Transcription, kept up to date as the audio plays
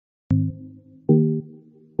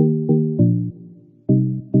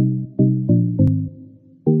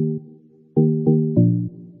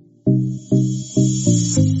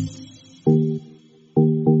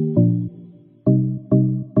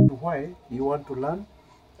want to learn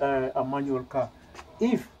a manual car.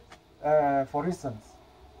 If, for instance,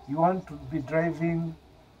 you want to be driving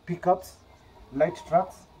pickups, light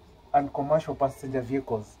trucks, and commercial passenger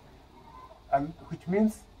vehicles, and which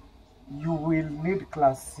means you will need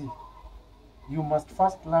Class C. You must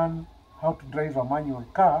first learn how to drive a manual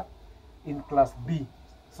car in Class B,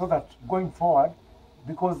 so that going forward,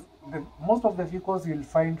 because most of the vehicles you'll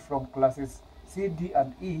find from classes C, D,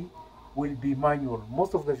 and E will be manual.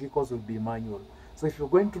 Most of the vehicles will be manual. So if you're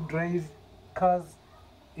going to drive cars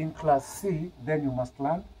in Class C, then you must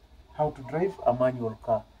learn how to drive a manual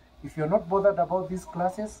car. If you're not bothered about these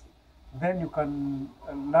classes, then you can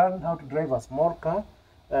learn how to drive a small car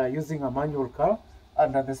using a manual car,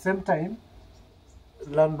 and at the same time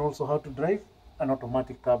learn also how to drive an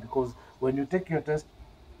automatic car, because when you take your test,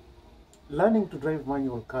 learning to drive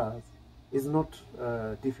manual cars is not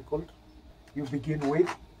difficult. You begin with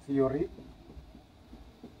theory,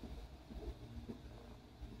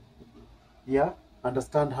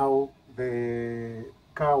 understand how the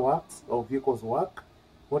car works or vehicles work,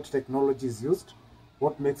 what technology is used,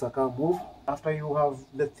 what makes a car move. After you have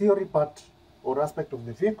the theory part or aspect of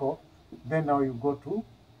the vehicle, then now you go to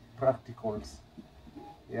practicals.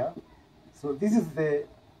 So this is the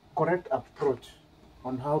correct approach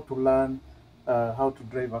on how to learn how to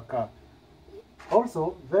drive a car.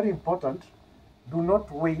 Also, very important, do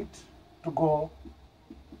not wait to go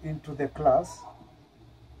into the class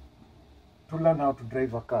to learn how to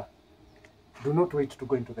drive a car. Do not wait to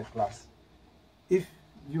go into the class. If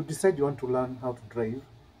you decide you want to learn how to drive,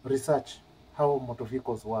 research how motor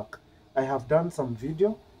vehicles work. I have done some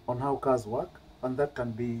video on how cars work, and that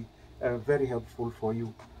can be very helpful for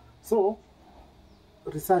you. So,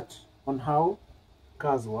 research on how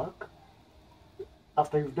cars work.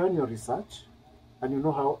 After you've done your research and you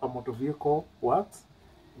know how a motor vehicle works,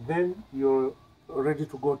 then you're ready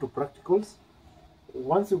to go to practicals.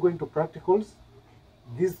 Once you go into practicals,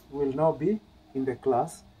 this will now be in the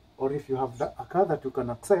class, or if you have a car that you can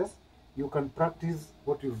access, you can practice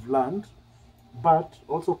what you've learned, but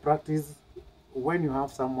also practice when you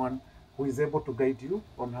have someone who is able to guide you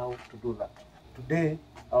on how to do that. Today,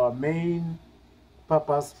 our main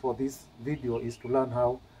purpose for this video is to learn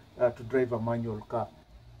how to drive a manual car.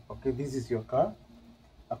 Okay, this is your car.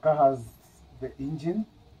 A car has the engine,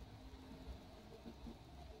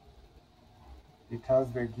 it has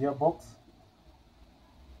the gearbox,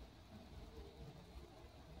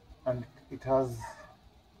 and it has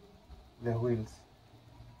the wheels.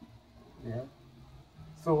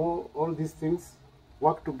 So all these things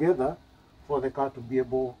work together for the car to be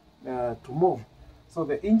able to move. So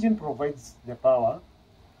the engine provides the power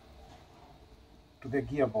to the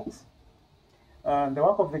gearbox, and the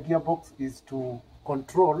work of the gearbox is to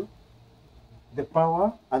control the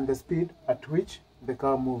power and the speed at which the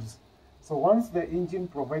car moves. So once the engine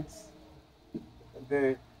provides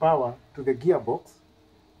the power to the gearbox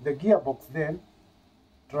then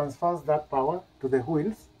transfers that power to the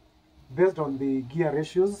wheels based on the gear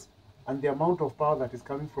ratios and the amount of power that is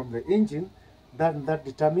coming from the engine. Then that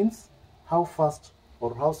determines how fast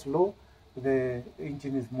or how slow the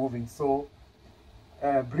engine is moving. So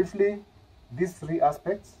briefly, these three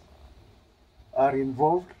aspects are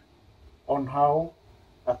involved on how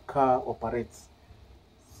a car operates.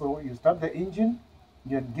 So you start the engine,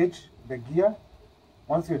 you engage the gear.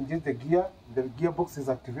 Once you engage the gear, the gearbox is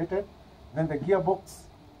activated. Then the gearbox,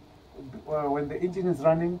 when the engine is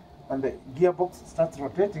running and the gearbox starts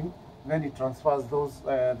rotating, then it transfers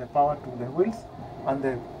the power to the wheels, and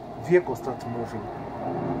the vehicle starts moving.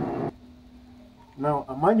 Now,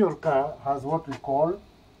 a manual car has what we call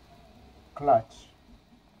clutch.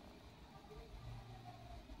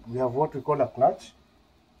 We have what we call a clutch.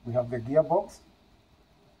 We have the gearbox,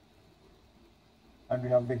 and we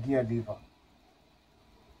have the gear lever.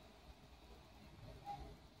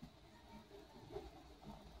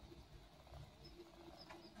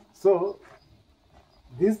 So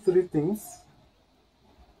these three things,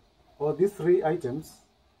 or these three items,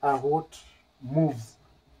 are what moves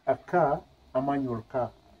a car, a manual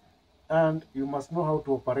car. And you must know how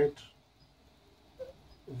to operate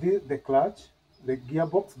the clutch, the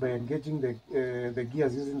gearbox, by engaging the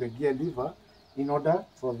gears using the gear lever in order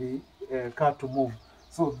for the car to move.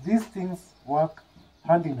 So these things work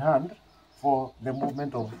hand in hand for the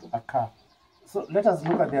movement of a car. So let us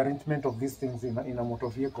look at the arrangement of these things in a motor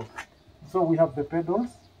vehicle. So we have the pedals,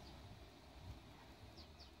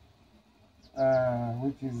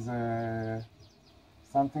 which is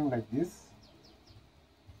something like this.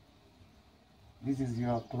 This is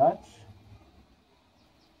your clutch.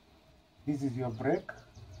 This is your brake.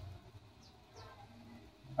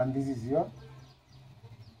 And this is your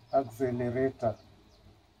accelerator,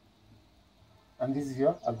 and this is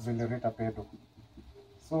your accelerator pedal.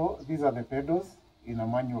 So these are the pedals in a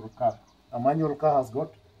manual car. A manual car has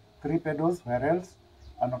got 3 pedals, whereas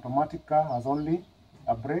an automatic car has only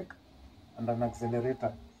a brake and an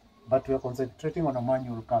accelerator. But we are concentrating on a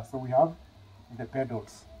manual car, so we have the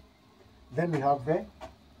pedals. Then we have the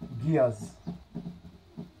gears.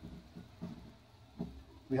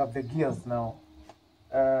 We have the gears now.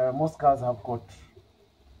 Most cars have got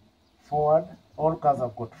forward, all cars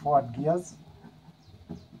have got forward gears,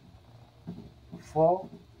 4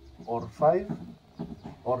 or 5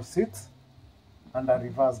 or 6, and a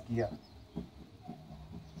reverse gear.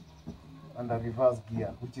 And a reverse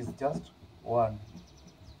gear, which is just 1.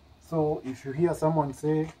 So if you hear someone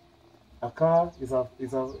say a car is a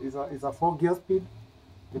 4-gear speed,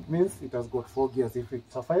 it means it has got 4 gears. If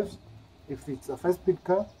it's a 5-speed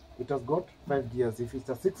car, it has got 5 gears. If it's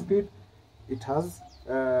a 6-speed, it has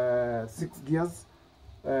 6 gears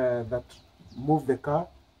that move the car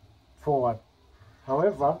forward.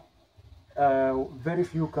 However, very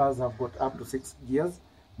few cars have got up to 6 gears.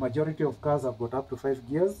 Majority of cars have got up to 5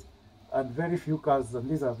 gears, and very few cars, and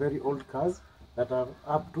these are very old cars, that are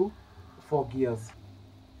up to 4 gears.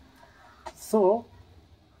 So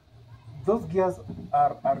those gears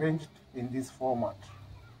are arranged in this format.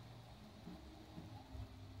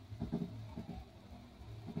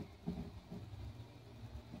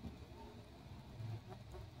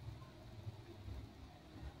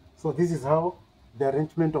 So this is how the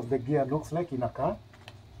arrangement of the gear looks like in a car,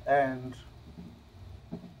 and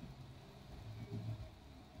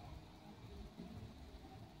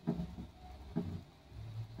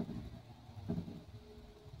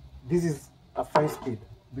this is a 5-speed,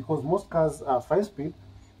 because most cars are 5-speed.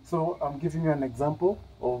 So I'm giving you an example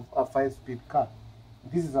of a 5-speed car.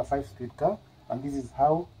 This is a 5-speed car, and this is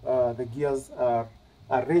how the gears are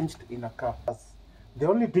arranged in a car. The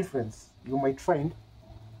only difference you might find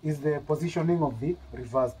is the positioning of the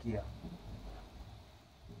reverse gear.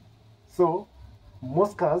 So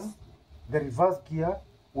most cars, the reverse gear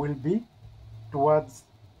will be towards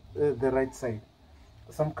the right side.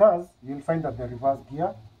 Some cars, you'll find that the reverse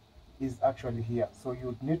gear is actually here. So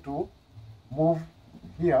you need to move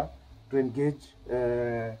here to engage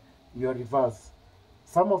your reverse.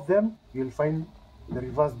 Some of them, you'll find the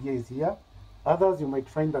reverse gear is here. Others, you might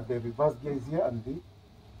find that the reverse gear is here and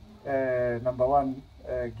the number 1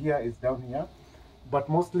 gear is down here. But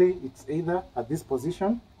mostly it's either at this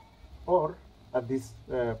position or at this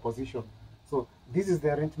position. So this is the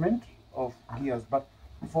arrangement of gears. But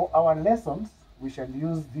for our lessons, we shall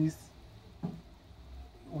use this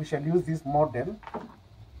model.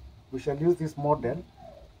 We shall use this model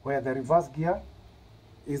where the reverse gear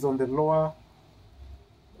is on the lower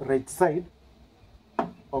right side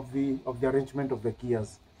of the arrangement of the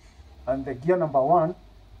gears, and the gear number 1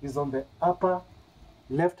 is on the upper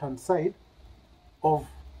left-hand side of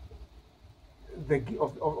the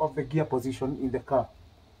gear position in the car.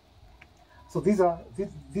 So this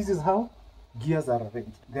is how gears are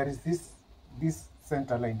arranged. There is this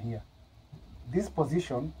center line here. This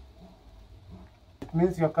position, it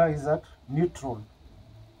means your car is at neutral.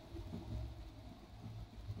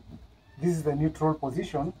 This is the neutral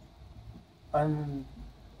position, and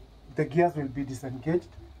the gears will be disengaged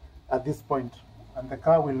at this point, and the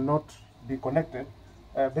car will not be connected.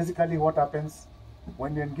 Basically what happens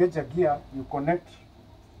when you engage a gear, you connect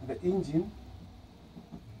the engine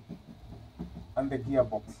and the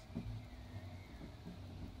gearbox.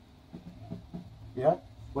 Yeah,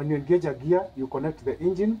 when you engage a gear, you connect the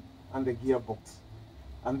engine and the gearbox,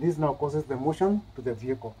 and this now causes the motion to the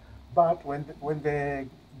vehicle. But when the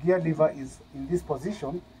gear lever is in this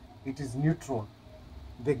position, it is neutral.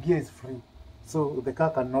 The gear is free, so the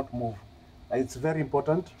car cannot move. It's very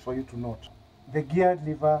important for you to note. The gear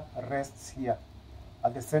lever rests here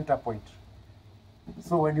at the center point.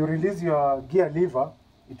 So when you release your gear lever,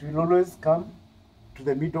 it will always come to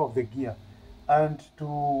the middle of the gear. And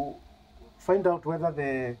to find out whether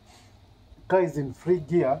the car is in free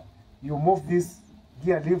gear, you move this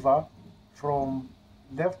gear lever from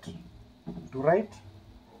left to right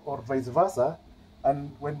or vice versa,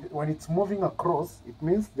 and when it's moving across, it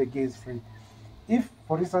means the gear is free. If,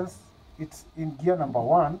 for instance, it's in gear number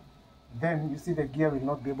 1, then you see the gear will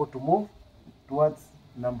not be able to move towards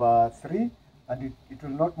number 3, and it will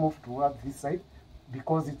not move towards this side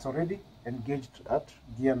because it's already engaged at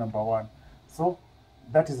gear number 1. So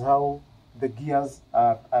that is how the gears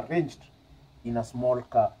are arranged in a small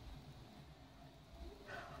car.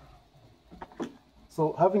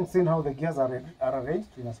 So having seen how the gears are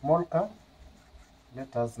arranged in a small car,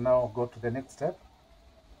 let us now go to the next step.